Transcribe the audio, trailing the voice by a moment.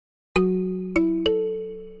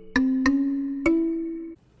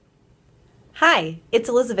Hi, it's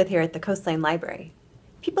Elizabeth here at the Coastline Library.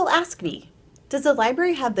 People ask me, does the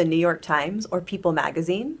library have the New York Times or People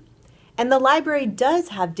magazine? And the library does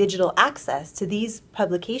have digital access to these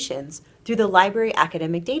publications through the library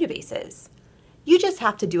academic databases. You just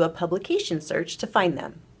have to do a publication search to find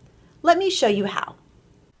them. Let me show you how.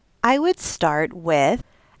 I would start with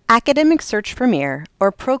Academic Search Premier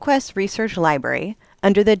or ProQuest Research Library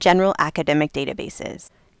under the General Academic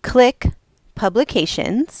Databases. Click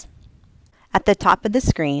Publications at the top of the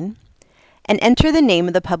screen and enter the name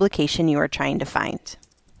of the publication you are trying to find.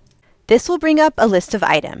 This will bring up a list of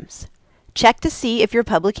items. Check to see if your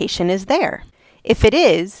publication is there. If it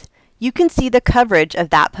is, you can see the coverage of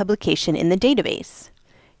that publication in the database.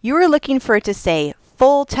 You are looking for it to say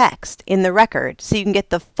full text in the record so you can get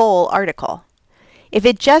the full article. If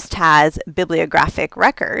it just has bibliographic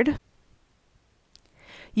record,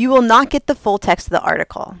 you will not get the full text of the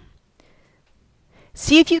article.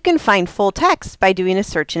 See if you can find full text by doing a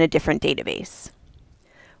search in a different database.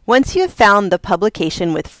 Once you have found the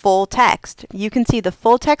publication with full text, you can see the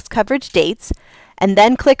full text coverage dates and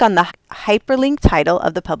then click on the hyperlink title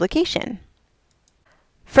of the publication.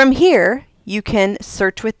 From here, you can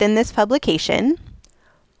search within this publication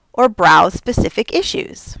or browse specific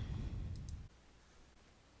issues.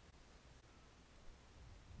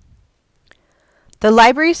 The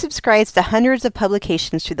library subscribes to hundreds of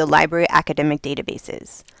publications through the library academic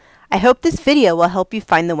databases. I hope this video will help you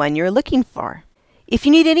find the one you're looking for. If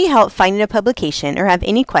you need any help finding a publication or have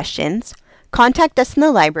any questions, contact us in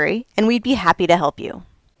the library and we'd be happy to help you.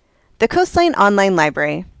 The Coastline Online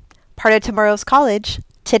Library, part of tomorrow's college,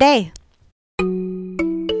 today.